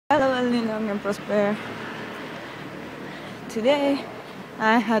Hello, long and prosper. Today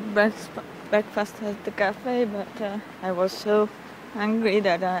I had breakfast at the cafe, but I was so hungry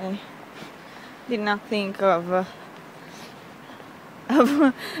that I did not think of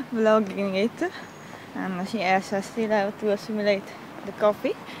vlogging it. And yes, I still have to assimilate the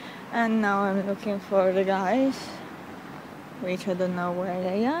coffee. And now I'm looking for the guys, which I don't know where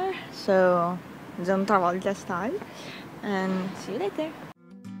they are. So, John Travolta style. And see you later.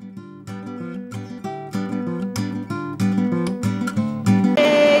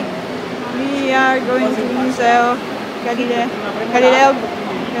 We are going to Museo Galileo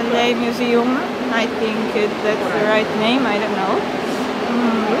Galilei Museum. I think that's the right name, I don't know.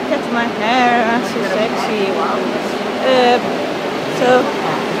 Look at my hair, I'm so sexy, wow. So,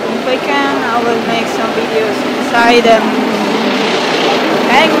 if I can, I will make some videos inside them.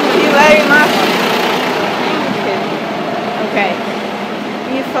 Thank you very much. Thank you. Okay.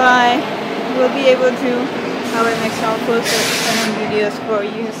 If I will be able to, I will make some photos and videos for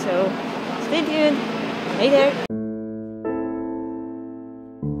you, so stay tuned. Later.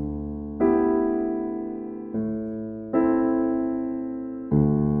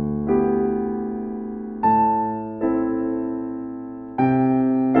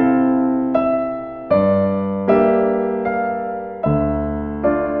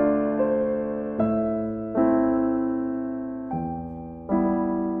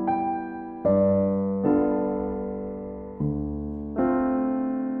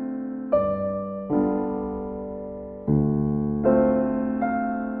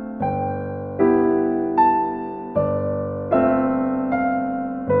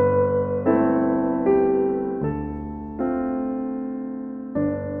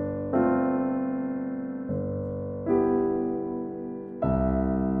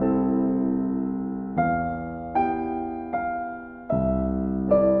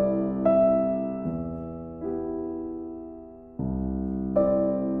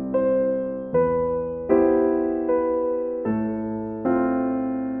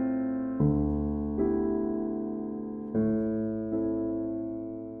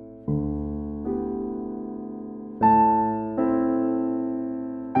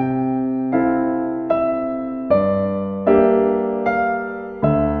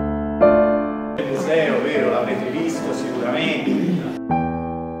 Vero, l'avrete visto sicuramente.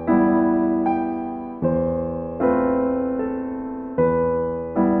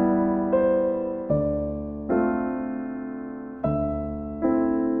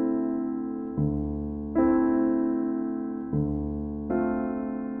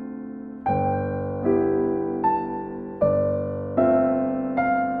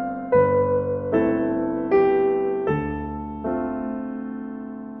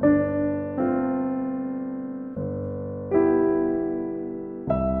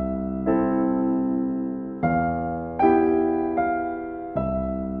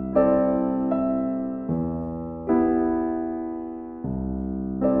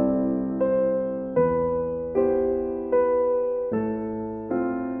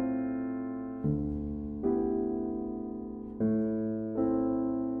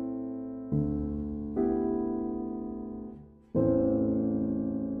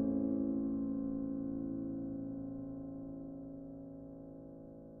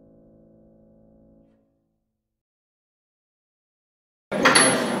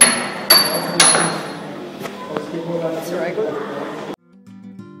 It's regular.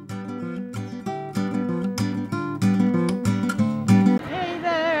 Hey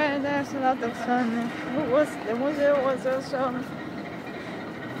there, there's a lot of sun. The museum was awesome.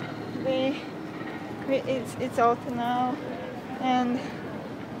 It's autumn now, and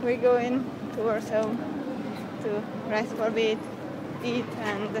we're going towards home to rest for a bit, eat,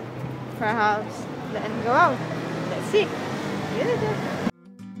 and perhaps then go out. Let's see. See you later.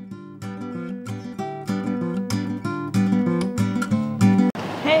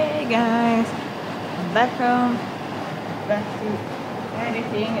 Hey guys, I'm back home, back to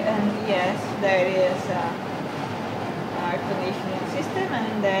editing, and yes, there is our conditioning system,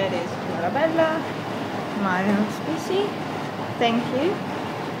 and that is Florabella, my own species. Thank you,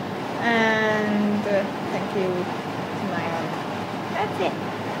 and thank you to my own. That's it,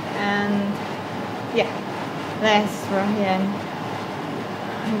 and yeah, let's run in.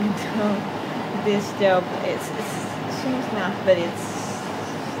 This job, it seems not, but it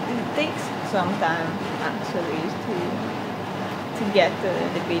takes some time actually to get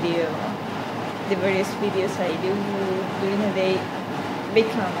the various videos I do during the day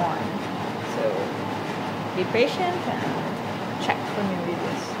become one. So be patient and check for new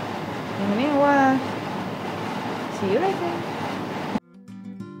videos. In the meanwhile, see you later.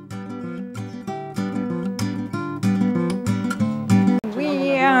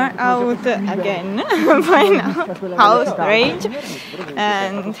 out again by now. How strange.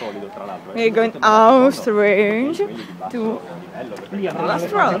 And we're going out strange to the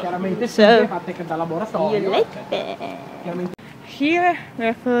last row. So, see you later. Here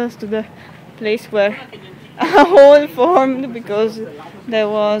we're close to the place where a hole formed because there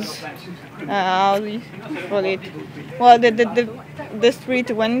was how do you call it? Well, the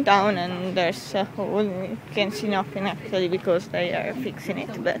street went down and there's a hole. You can see nothing actually because they are fixing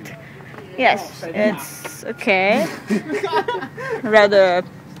it. But yes, it's okay. Rather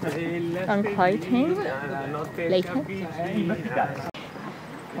unfighting later.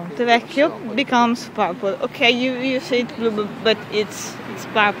 Ponte Vecchio becomes purple. Okay, you say it's blue, but it's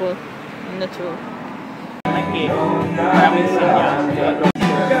purple in the truth.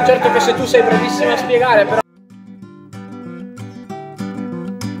 Certo che se tu sei bravissima a spiegare, però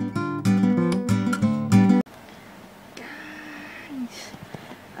Guys,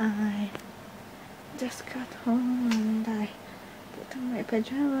 I just got home and I put on my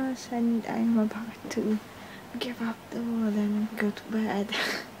pajamas and I'm about to give up the world and go to bed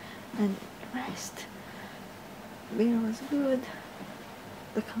and rest. Beer was good,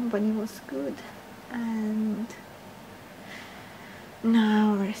 the company was good, and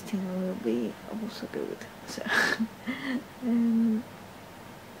now resting will be also good. So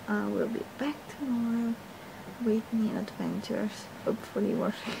I will be back tomorrow with new adventures, hopefully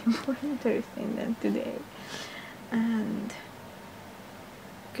more interesting than today. And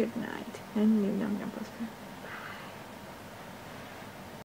good night and live long and prosper.